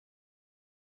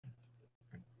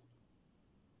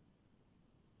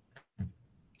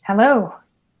Hello.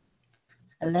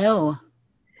 Hello.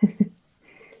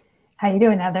 How you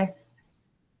doing, Heather?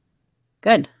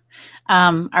 Good.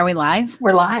 Are we live?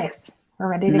 We're live. We're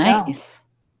ready to go. Nice.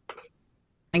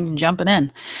 I'm jumping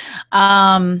in.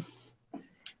 Um,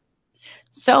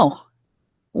 so,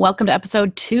 welcome to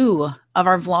episode 2 of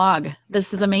our vlog.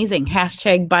 This is amazing.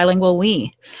 Hashtag bilingual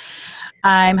we.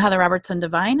 I'm Heather Robertson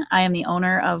Devine. I am the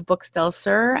owner of Books Del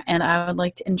Sur, and I would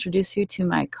like to introduce you to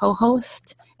my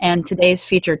co-host and today's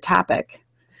featured topic,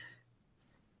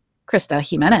 Krista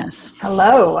Jimenez.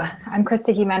 Hello. I'm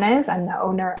Krista Jimenez. I'm the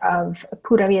owner of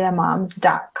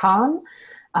puravidamoms.com,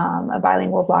 a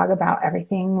bilingual blog about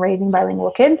everything raising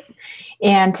bilingual kids.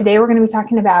 And today we're going to be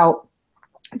talking about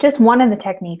just one of the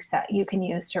techniques that you can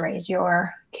use to raise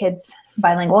your kids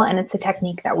bilingual. And it's a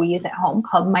technique that we use at home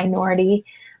called minority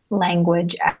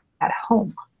language at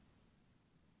home.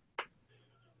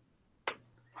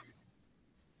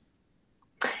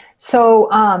 So,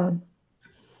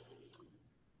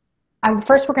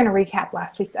 first, we're going to recap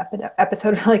last week's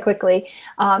episode really quickly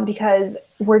because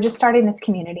we're just starting this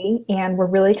community and we're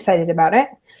really excited about it.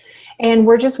 And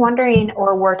we're just wondering,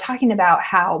 or we're talking about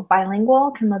how bilingual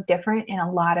can look different in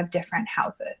a lot of different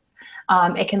houses.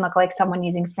 It can look like someone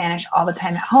using Spanish all the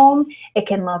time at home. It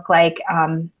can look like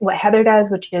what Heather does,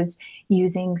 which is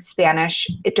using Spanish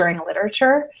during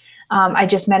literature. I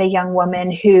just met a young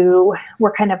woman who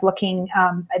we're kind of looking,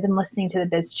 I've been listening to the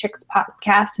Biz Chicks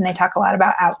podcast, and they talk a lot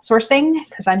about outsourcing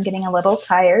because I'm getting a little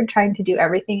tired trying to do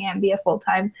everything and be a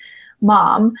full-time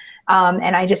mom.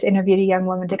 And I just interviewed a young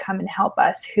woman to come and help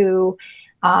us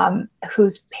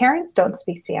whose parents don't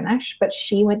speak Spanish, but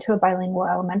she went to a bilingual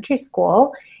elementary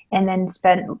school and then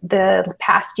spent the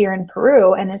past year in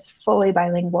Peru and is fully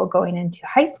bilingual going into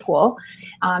high school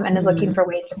and is looking for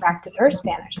ways to practice her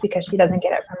Spanish because she doesn't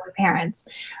get it from her parents.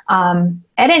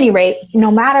 At any rate,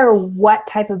 no matter what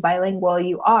type of bilingual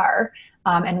you are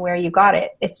and where you got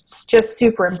it, it's just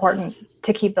super important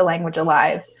to keep the language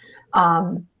alive.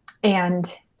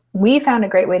 And we found a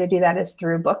great way to do that is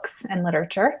through books and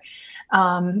literature.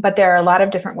 But there are a lot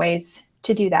of different ways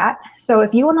to do that. So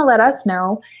if you want to let us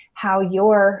know how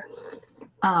you're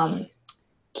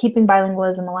keeping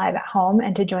bilingualism alive at home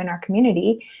and to join our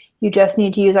community, you just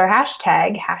need to use our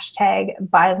hashtag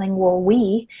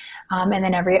bilingualwe. And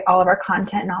then all of our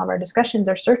content and all of our discussions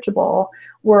are searchable.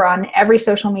 We're on every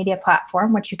social media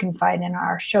platform, which you can find in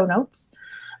our show notes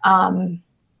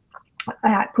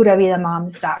at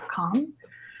puravidamoms.com.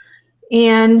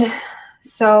 And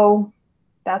so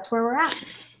that's where we're at.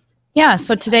 Yeah,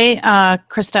 so today,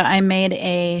 Krista, I made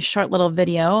a short little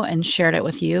video and shared it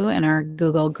with you in our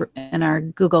Google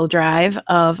Drive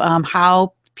of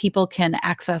how people can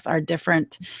access our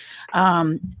different,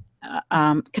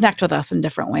 connect with us in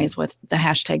different ways with the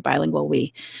hashtag bilingual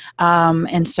we.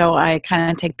 And so I kind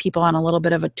of take people on a little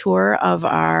bit of a tour of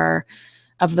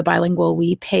the bilingual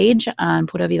we page on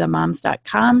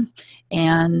puravidamoms.com.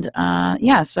 And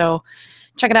so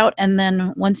check it out. And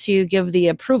then once you give the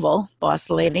approval, boss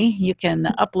lady, you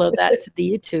can upload that to the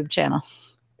YouTube channel.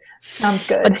 Sounds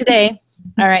good. But today,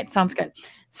 all right, sounds good.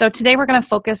 So today we're going to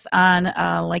focus on,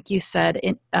 like you said,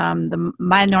 the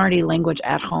minority language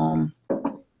at home.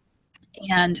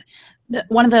 And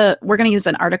we're going to use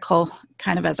an article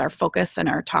kind of as our focus and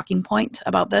our talking point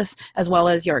about this, as well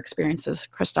as your experiences,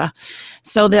 Krista.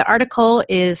 So the article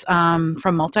is from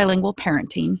Multilingual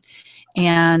Parenting,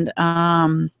 and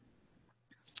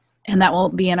that will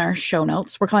be in our show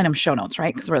notes. We're calling them show notes,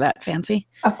 right? Because we're that fancy.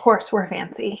 Of course, we're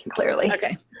fancy, clearly.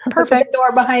 Okay, perfect. The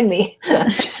door behind me.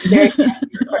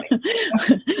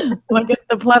 Look at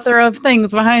the plethora of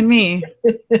things behind me.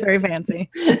 Very fancy.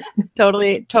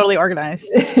 Totally organized.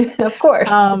 Of course.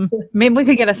 Maybe we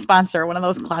could get a sponsor, one of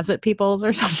those closet peoples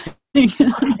or something.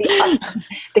 The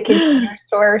container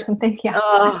store or something. Yeah.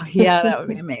 Oh, yeah, that would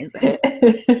be amazing.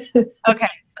 Okay,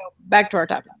 so back to our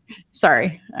topic.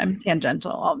 Sorry, I'm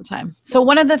tangential all the time. So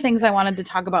one of the things I wanted to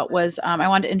talk about was I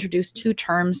wanted to introduce 2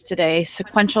 terms today: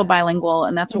 sequential bilingual,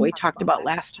 and that's what we talked about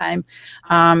last time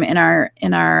in our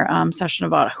session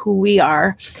about who we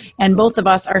are. And both of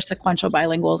us are sequential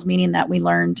bilinguals, meaning that we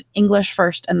learned English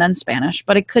first and then Spanish.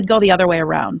 But it could go the other way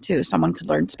around too. Someone could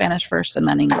learn Spanish first and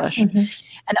then English. Mm-hmm.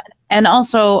 And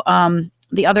also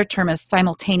the other term is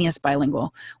simultaneous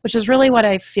bilingual, which is really what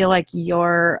I feel like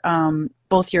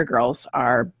both your girls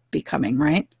are becoming,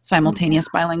 right? Simultaneous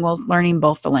bilinguals, learning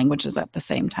both the languages at the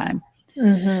same time.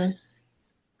 Mm-hmm.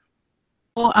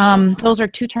 So, those are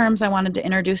 2 terms I wanted to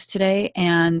introduce today,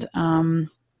 and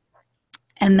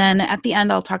then at the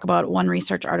end I'll talk about one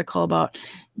research article about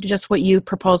just what you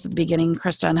proposed at the beginning,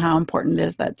 Krista, and how important it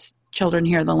is that children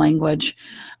hear the language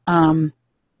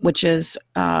which is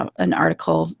an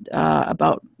article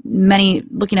about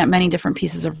looking at many different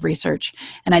pieces of research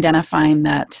and identifying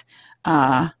that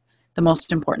the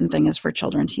most important thing is for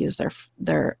children to use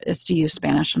to use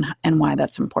Spanish, and why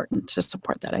that's important to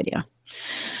support that idea.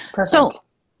 Perfect.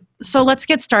 So let's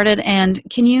get started. And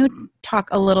can you tell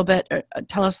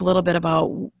us a little bit about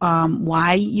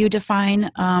why you define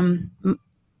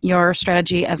your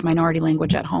strategy as minority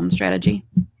language at home strategy?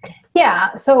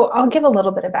 Yeah, so I'll give a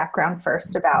little bit of background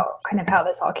first about kind of how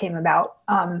this all came about.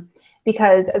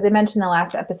 Because as I mentioned in the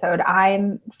last episode,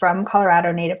 I'm from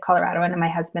Colorado, native Coloradoan, and my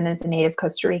husband is a native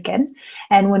Costa Rican.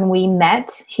 And when we met,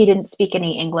 he didn't speak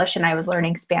any English and I was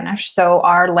learning Spanish. So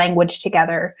our language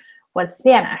together was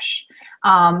Spanish.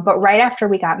 But right after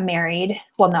we got married,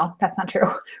 well, no, that's not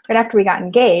true. Right after we got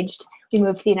engaged, we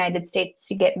moved to the United States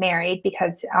to get married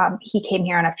because he came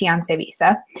here on a fiancé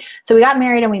visa. So we got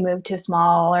married and we moved to a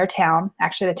smaller town,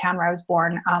 actually the town where I was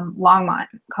born, Longmont,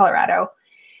 Colorado,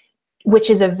 which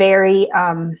is a very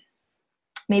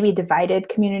maybe divided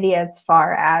community as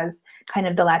far as kind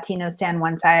of the Latinos stay on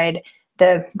one side,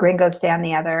 the gringos stay on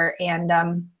the other.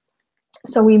 And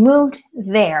so we moved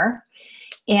there.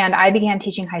 And I began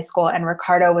teaching high school, and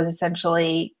Ricardo was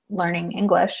essentially learning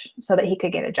English so that he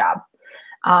could get a job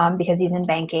because he's in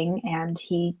banking and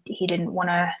he didn't want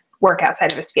to work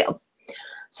outside of his field.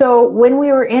 So when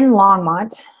we were in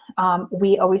Longmont,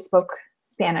 we always spoke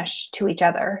Spanish to each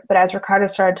other. But as Ricardo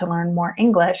started to learn more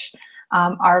English,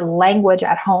 our language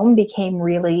at home became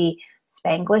really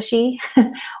Spanglishy,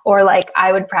 or like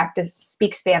I would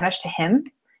speak Spanish to him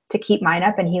to keep mine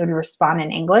up, and he would respond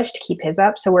in English to keep his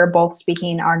up. So we're both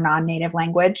speaking our non-native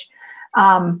language.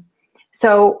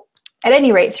 So at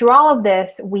any rate, through all of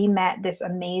this, we met this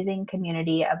amazing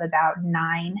community of about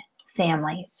 9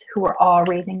 families who were all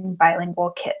raising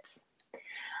bilingual kids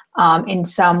in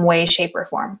some way, shape, or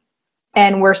form.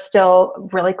 And we're still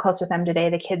really close with them today.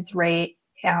 The kids'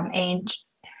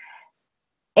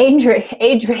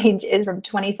 age range is from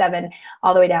 27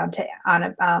 all the way down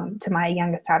to my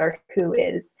youngest daughter,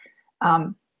 who's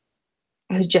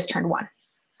just turned 1.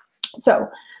 So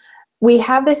we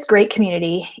have this great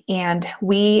community, and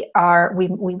we had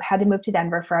to move to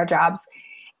Denver for our jobs,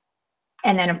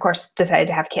 and then of course decided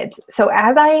to have kids. So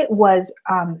as I was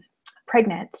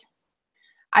pregnant,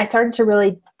 I started to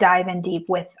really dive in deep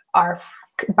with our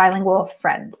bilingual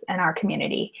friends and our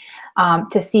community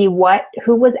to see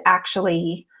who was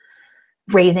actually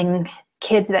raising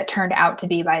kids that turned out to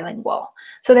be bilingual.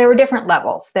 So there were different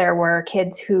levels. There were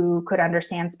kids who could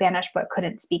understand Spanish but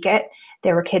couldn't speak it.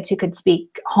 There were kids who could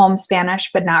speak home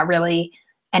Spanish but not really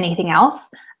anything else.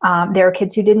 There were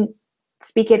kids who didn't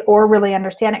speak it or really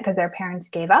understand it because their parents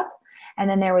gave up. And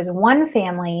then there was one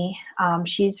family,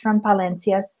 she's from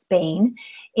Palencia, Spain,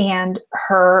 and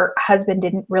her husband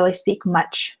didn't really speak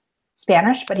much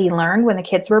Spanish, but he learned when the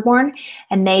kids were born,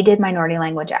 and they did minority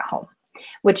language at home,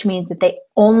 which means that they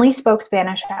only spoke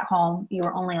Spanish at home. You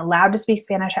were only allowed to speak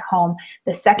Spanish at home.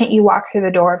 The second you walk through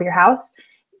the door of your house,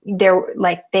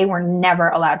 they were never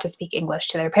allowed to speak English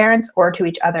to their parents or to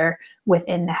each other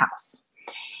within the house.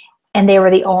 And they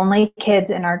were the only kids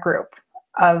in our group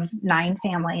of 9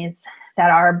 families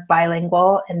that are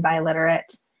bilingual and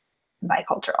biliterate,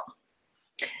 bicultural.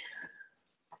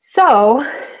 So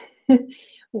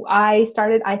I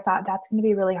thought that's going to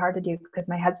be really hard to do because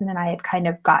my husband and I had kind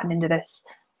of gotten into this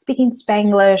speaking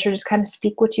Spanglish, or just kind of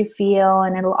speak what you feel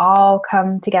and it'll all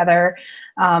come together.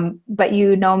 But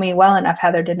you know me well enough,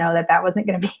 Heather, to know that that wasn't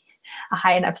going to be a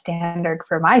high enough standard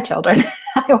for my children.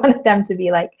 I wanted them to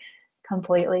be like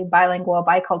completely bilingual,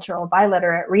 bicultural,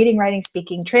 biliterate, reading, writing,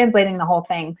 speaking, translating the whole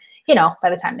thing, by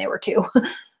the time they were 2.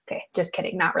 Okay, just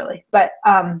kidding, not really. But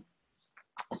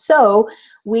so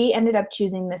we ended up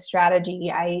choosing this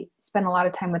strategy. I spent a lot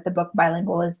of time with the book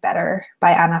Bilingual is Better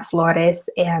by Ana Flores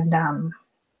and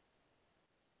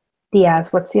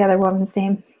Diaz. What's the other woman's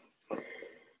name?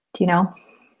 Do you know?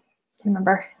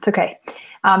 Remember? It's okay.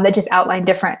 That just outlined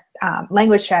different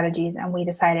language strategies, and we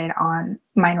decided on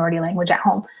minority language at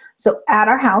home. So at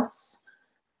our house,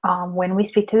 when we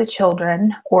speak to the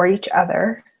children or each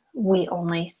other, we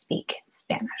only speak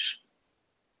Spanish.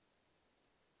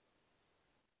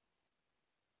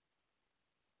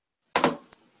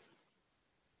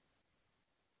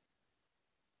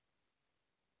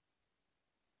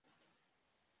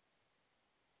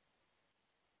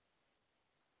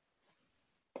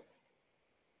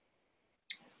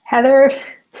 Heather,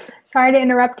 sorry to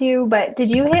interrupt you, but did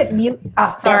you hit mute?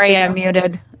 Oh, sorry, I'm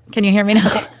muted. Can you hear me now?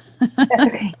 Okay.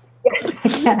 That's okay. Yes,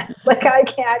 I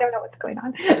can. I don't know what's going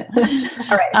on.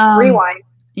 All right, rewind.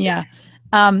 Yeah.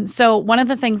 So one of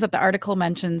the things that the article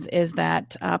mentions is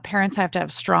that parents have to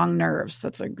have strong nerves.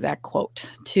 That's an exact quote,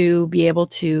 to be able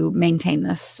to maintain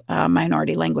this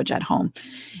minority language at home.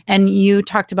 And you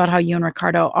talked about how you and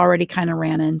Ricardo already kind of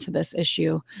ran into this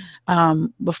issue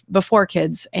before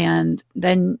kids. And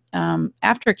then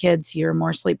after kids, you're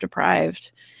more sleep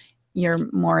deprived,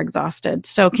 you're more exhausted.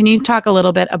 So can you talk a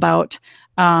little bit about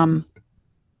how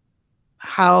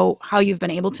you've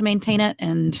been able to maintain it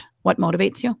and what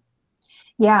motivates you?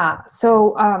 Yeah.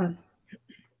 So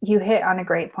you hit on a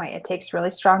great point. It takes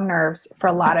really strong nerves for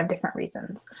a lot of different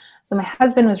reasons. So my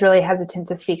husband was really hesitant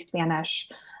to speak Spanish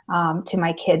to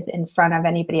my kids in front of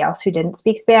anybody else who didn't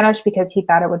speak Spanish because he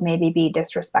thought it would maybe be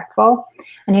disrespectful.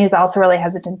 And he was also really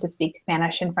hesitant to speak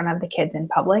Spanish in front of the kids in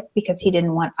public because he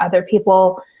didn't want other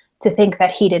people to think that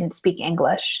he didn't speak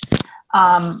English.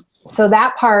 So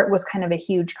that part was kind of a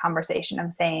huge conversation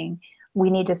of saying, we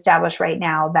need to establish right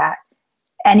now that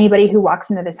anybody who walks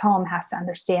into this home has to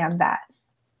understand that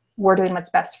we're doing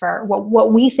what's best for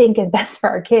what we think is best for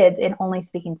our kids in only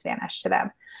speaking Spanish to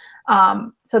them.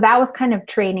 So that was kind of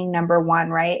training number one,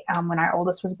 right? When our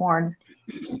oldest was born,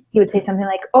 he would say something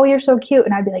like, "Oh, you're so cute."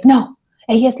 And I'd be like, "No,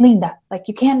 ella es linda." Like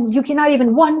you cannot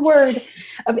even one word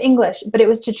of English, but it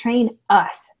was to train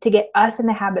us, to get us in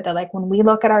the habit that like when we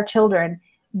look at our children,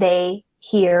 they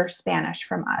hear Spanish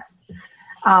from us.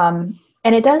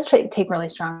 And it does take really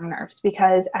strong nerves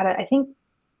because I think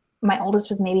my oldest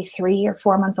was maybe 3 or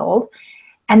 4 months old.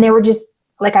 And they were just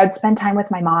like, I would spend time with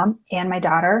my mom and my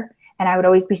daughter, and I would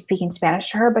always be speaking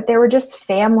Spanish to her, but they were just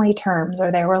family terms,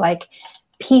 or they were like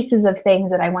pieces of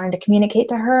things that I wanted to communicate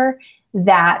to her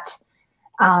that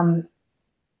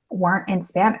weren't in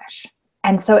Spanish.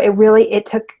 And so it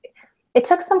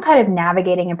took some kind of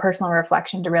navigating and personal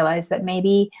reflection to realize that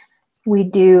maybe we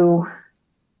do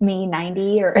me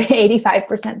 90 or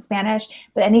 85% Spanish,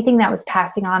 but anything that was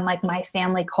passing on like my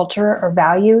family culture or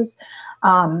values,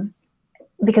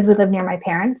 because we live near my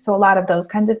parents. So a lot of those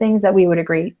kinds of things that we would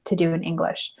agree to do in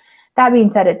English. That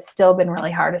being said, it's still been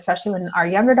really hard, especially when our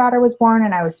younger daughter was born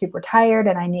and I was super tired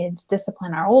and I needed to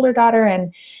discipline our older daughter.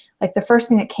 And like the first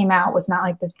thing that came out was not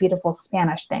like this beautiful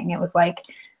Spanish thing. It was like,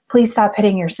 please stop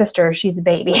hitting your sister. She's a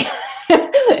baby.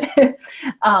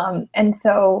 And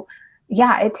so,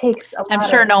 yeah, it takes a lot. I'm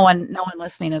sure no one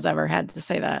listening has ever had to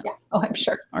say that. Yeah. Oh, I'm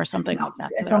sure. Or something like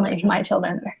that. It's only my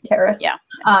children are terrorists. Yeah.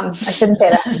 I shouldn't say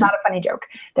that. It's not a funny joke.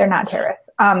 They're not terrorists.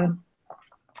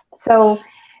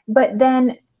 But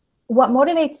then what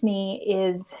motivates me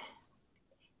is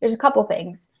there's a couple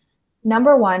things.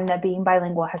 Number one, that being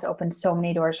bilingual has opened so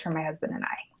many doors for my husband and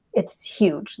I. It's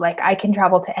huge. Like I can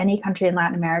travel to any country in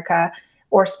Latin America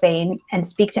or Spain and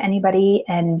speak to anybody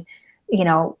and, you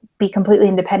know, be completely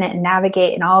independent and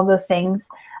navigate and all of those things.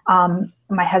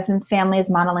 My husband's family is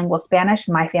monolingual Spanish.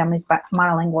 My family's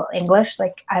monolingual English.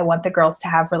 Like I want the girls to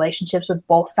have relationships with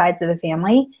both sides of the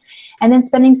family. And then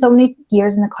spending so many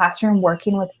years in the classroom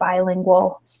working with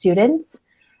bilingual students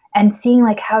and seeing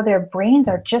like how their brains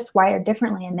are just wired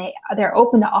differently, and they're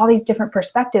open to all these different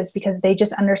perspectives because they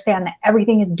just understand that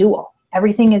everything is dual,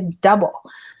 everything is double.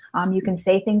 You can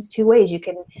say things two ways. You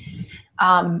can,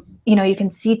 you can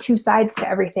see two sides to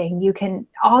everything. You can,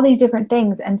 all these different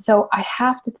things. And so I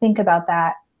have to think about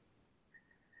that,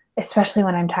 especially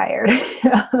when I'm tired,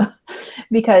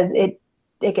 because it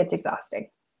gets exhausting.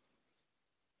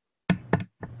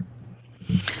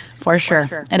 For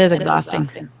sure. It is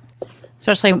exhausting.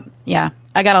 Especially, yeah.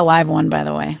 I got a live one, by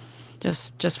the way,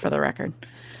 just for the record.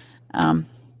 A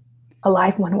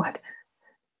live one, what?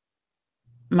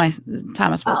 My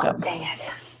Thomas woke up. Oh, dang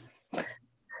it.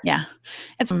 Yeah.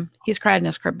 He's cried in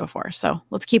his crib before. So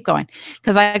let's keep going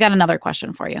because I got another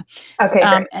question for you.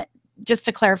 Okay. Just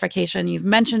a clarification. You've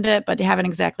mentioned it, but you haven't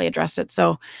exactly addressed it.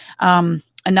 So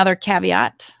another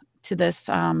caveat to this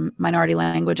minority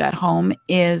language at home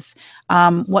is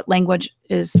what language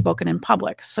is spoken in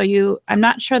public. So I'm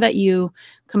not sure that you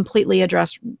completely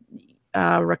addressed.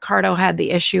 Ricardo had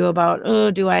the issue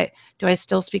about, do I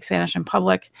still speak Spanish in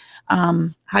public?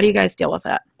 How do you guys deal with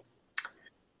that?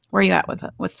 Where are you at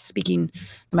with speaking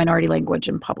the minority language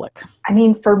in public? I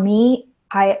mean, for me,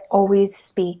 I always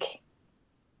speak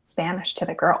Spanish to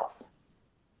the girls,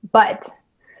 but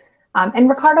and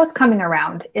Ricardo's coming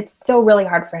around. It's still really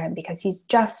hard for him because he's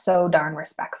just so darn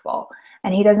respectful,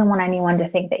 and he doesn't want anyone to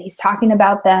think that he's talking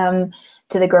about them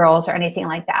to the girls or anything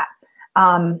like that.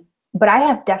 But I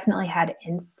have definitely had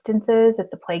instances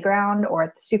at the playground or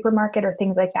at the supermarket or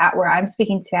things like that where I'm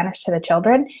speaking Spanish to the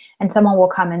children and someone will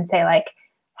come and say like,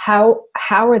 how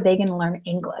are they going to learn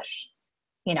English?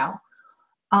 You know?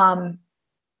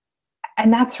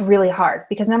 And that's really hard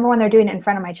because number one, they're doing it in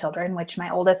front of my children, which my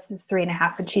oldest is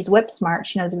 3.5 and she's whip smart.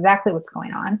 She knows exactly what's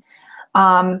going on.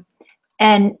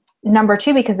 And number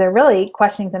two, because they're really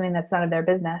questioning something that's none of their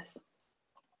business.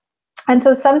 And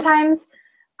so sometimes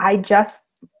I just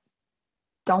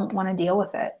don't want to deal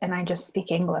with it and I just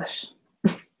speak English.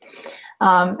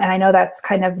 And I know that's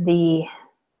kind of the,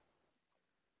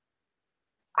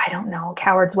 I don't know,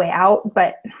 coward's way out,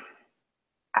 but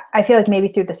I feel like maybe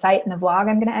through the site and the vlog,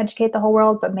 I'm going to educate the whole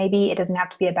world, but maybe it doesn't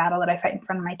have to be a battle that I fight in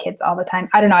front of my kids all the time.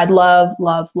 I don't know. I'd love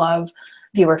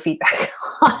viewer feedback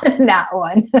on that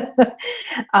one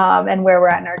and where we're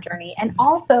at in our journey. And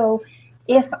also,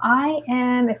 if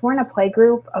we're in a play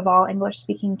group of all English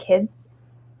speaking kids,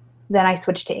 then I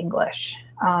switch to English.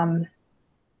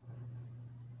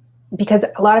 Because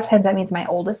a lot of times that means my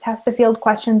oldest has to field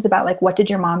questions about like, what did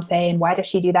your mom say and why does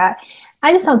she do that?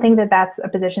 I just don't think that that's a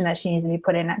position that she needs to be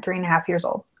put in at 3.5 years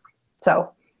old.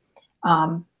 So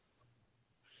I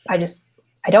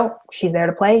don't. She's there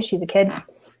to play. She's a kid,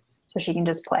 so she can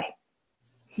just play,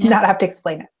 not have to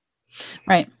explain it.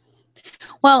 Right.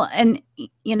 Well, and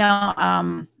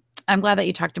I'm glad that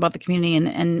you talked about the community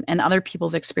and other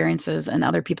people's experiences and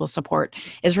other people's support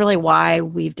is really why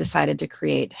we've decided to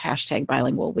create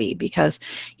 #BilingualWe, because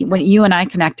when you and I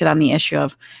connected on the issue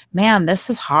of, man, this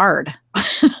is hard.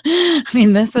 I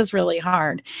mean, this is really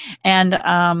hard. And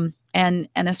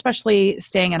especially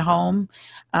staying at home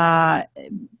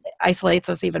isolates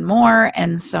us even more.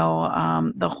 And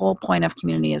so the whole point of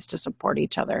community is to support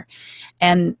each other.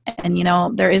 And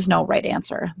there is no right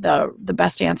answer. The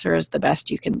best answer is the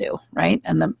best you can do, right?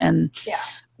 And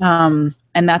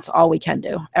that's all we can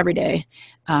do every day.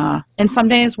 And some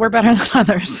days we're better than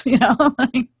others,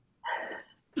 like,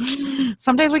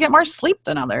 some days we get more sleep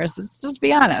than others. Let's just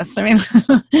be honest. I mean,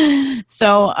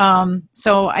 so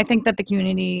I think that the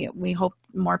community, we hope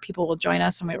more people will join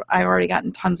us, and I've already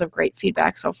gotten tons of great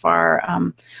feedback so far.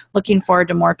 Looking forward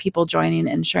to more people joining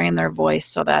and sharing their voice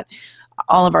so that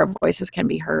all of our voices can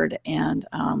be heard, and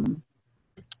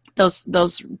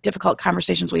those difficult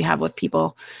conversations we have with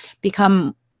people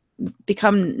become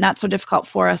not so difficult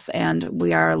for us, and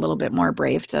we are a little bit more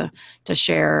brave to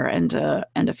share and to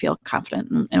feel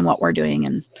confident in what we're doing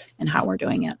and how we're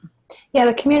doing it. Yeah,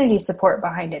 the community support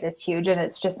behind it is huge, and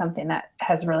it's just something that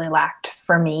has really lacked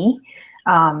for me.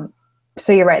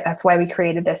 So you're right. That's why we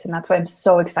created this, and that's why I'm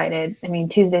so excited. I mean,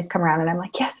 Tuesdays come around, and I'm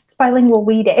like, yes, it's Bilingual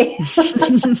We Day.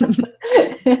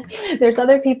 There's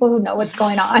other people who know what's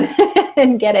going on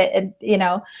and get it, and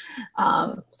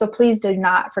so please do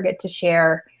not forget to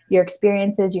share your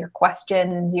experiences, your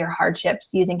questions, your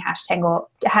hardships using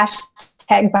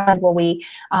 #BilingualWe,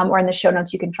 or in the show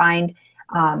notes you can find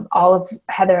all of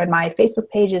Heather and my Facebook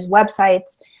pages,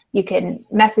 websites. You can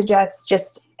message us,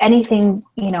 just anything.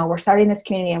 We're starting this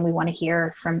community and we want to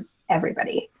hear from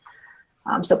everybody.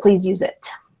 So please use it.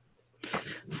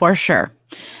 For sure.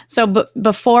 So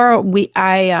before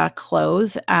I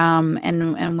close,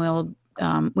 and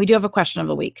we do have a question of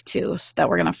the week too, that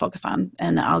we're going to focus on,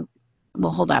 and we'll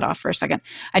hold that off for a second.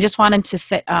 I just wanted to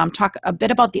talk a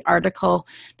bit about the article,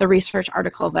 the research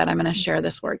article that I'm going to share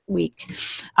this week.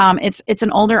 It's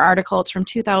an older article. It's from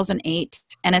 2008,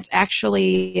 and it's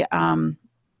actually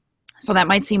so that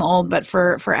might seem old, but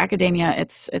for academia,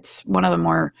 it's one of the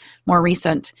more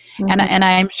recent. Mm-hmm. And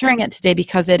I'm sharing it today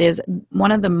because it is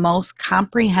one of the most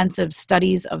comprehensive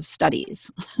studies of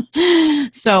studies.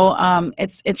 So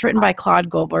it's written by Claude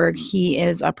Goldberg. He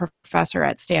is a professor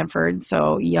at Stanford.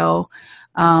 So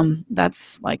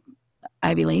that's like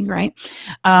Ivy League, right?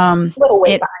 A little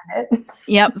weight behind it.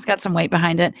 Yep, it's got some weight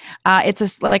behind it.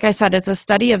 Like I said, it's a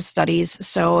study of studies.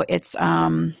 So it's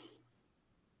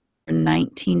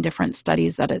 19 different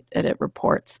studies that it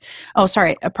reports. Oh,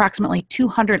 sorry, approximately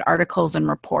 200 articles and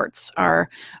reports are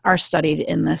studied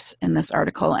in this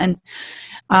article. And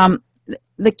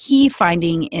the key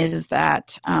finding is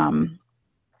that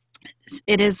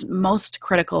it is most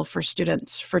critical for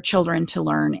children to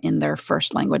learn in their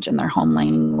first language, in their home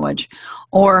language,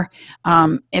 or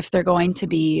if they're going to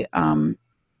be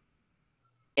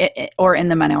or in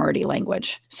the minority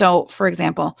language. So, for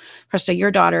example, Krista,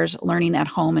 your daughter's learning at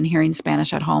home and hearing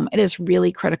Spanish at home. It is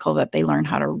really critical that they learn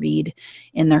how to read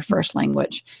in their first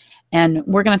language. And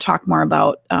we're going to talk more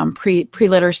about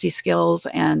pre-literacy skills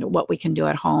and what we can do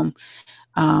at home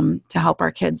to help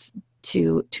our kids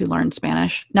to learn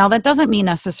Spanish. Now, that doesn't mean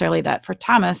necessarily that for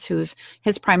Thomas, his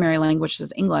primary language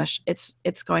is English,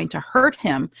 it's going to hurt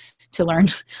him to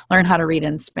learn how to read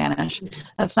in Spanish.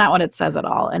 That's not what it says at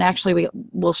all. And actually,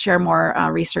 we'll share more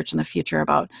research in the future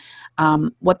about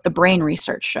what the brain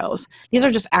research shows. These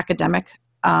are just academic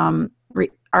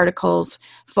articles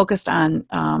focused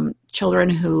on children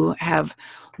who have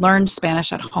learned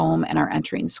Spanish at home and are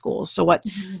entering schools. So what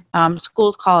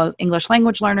schools call English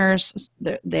language learners,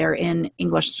 they're in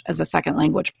English as a second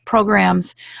language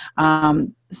programs.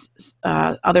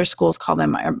 Other schools call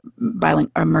them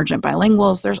emergent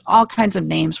bilinguals. There's all kinds of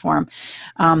names for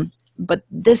them. But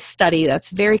this study that's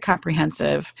very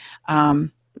comprehensive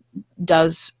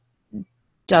does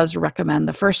recommend,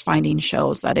 the first finding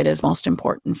shows that it is most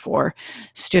important for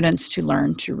students to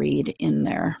learn to read in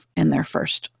their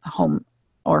first home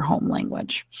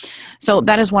language. So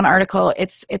that is one article.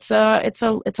 It's a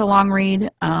long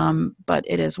read, but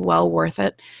it is well worth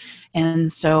it.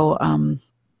 And so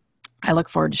I look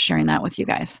forward to sharing that with you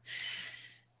guys.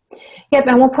 Yep,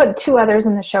 and we'll put 2 others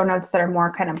in the show notes that are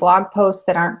more kind of blog posts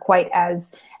that aren't quite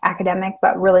as academic,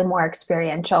 but really more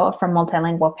experiential, from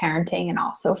Multilingual Parenting and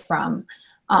also from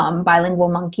Bilingual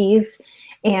Monkeys.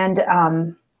 And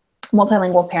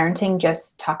Multilingual Parenting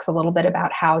just talks a little bit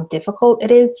about how difficult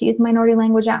it is to use minority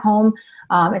language at home.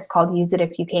 It's called Use It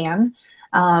If You Can,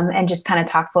 and just kind of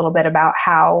talks a little bit about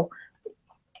how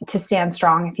to stand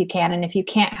strong if you can, and if you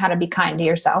can't, how to be kind to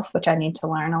yourself, which I need to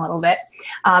learn a little bit.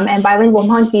 And Bilingual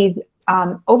Monkeys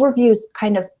overviews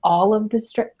kind of all of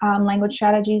the language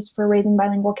strategies for raising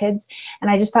bilingual kids. And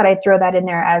I just thought I'd throw that in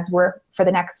there, as for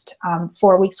the next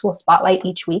 4 weeks, we'll spotlight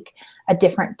each week a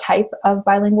different type of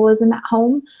bilingualism at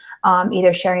home,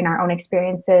 either sharing our own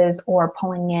experiences or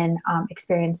pulling in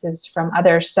experiences from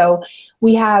others. So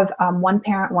we have One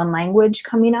Parent, One Language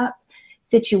coming up,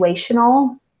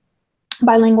 situational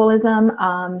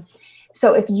bilingualism.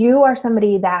 So if you are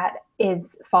somebody that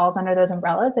falls under those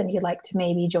umbrellas and you'd like to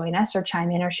maybe join us or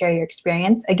chime in or share your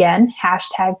experience, again,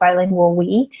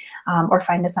 #bilingualwe, or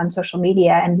find us on social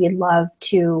media, and we'd love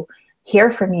to hear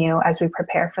from you as we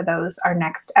prepare for our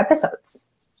next episodes.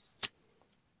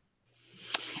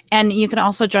 And you can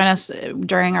also join us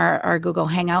during our Google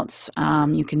Hangouts.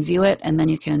 You can view it, and then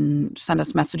you can send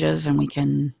us messages and we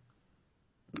can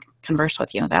converse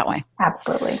with you that way.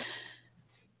 Absolutely.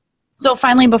 So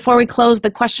finally, before we close, the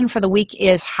question for the week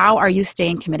is, how are you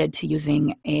staying committed to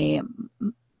using a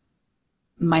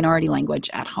minority language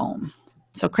at home?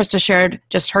 So Krista shared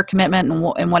just her commitment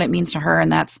and what it means to her,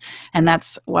 and that's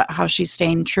how she's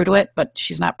staying true to it. But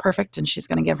she's not perfect, and she's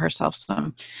going to give herself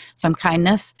some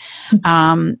kindness.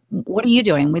 What are you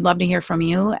doing? We'd love to hear from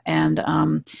you, and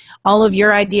all of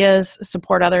your ideas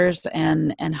support others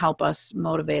and help us,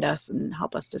 motivate us, and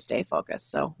help us to stay focused.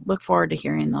 So look forward to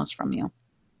hearing those from you.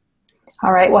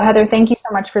 All right. Well, Heather, thank you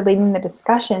so much for leading the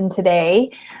discussion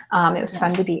today. It was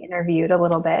fun to be interviewed a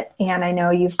little bit. And I know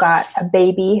you've got a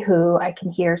baby who I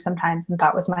can hear sometimes and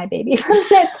thought was my baby for a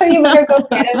minute, so you better go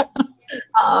get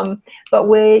him. But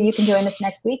you can join us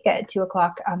next week at 2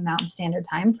 o'clock Mountain Standard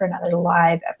Time for another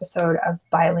live episode of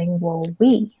Bilingual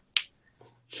We.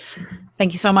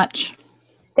 Thank you so much.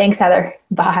 Thanks, Heather.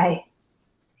 Bye.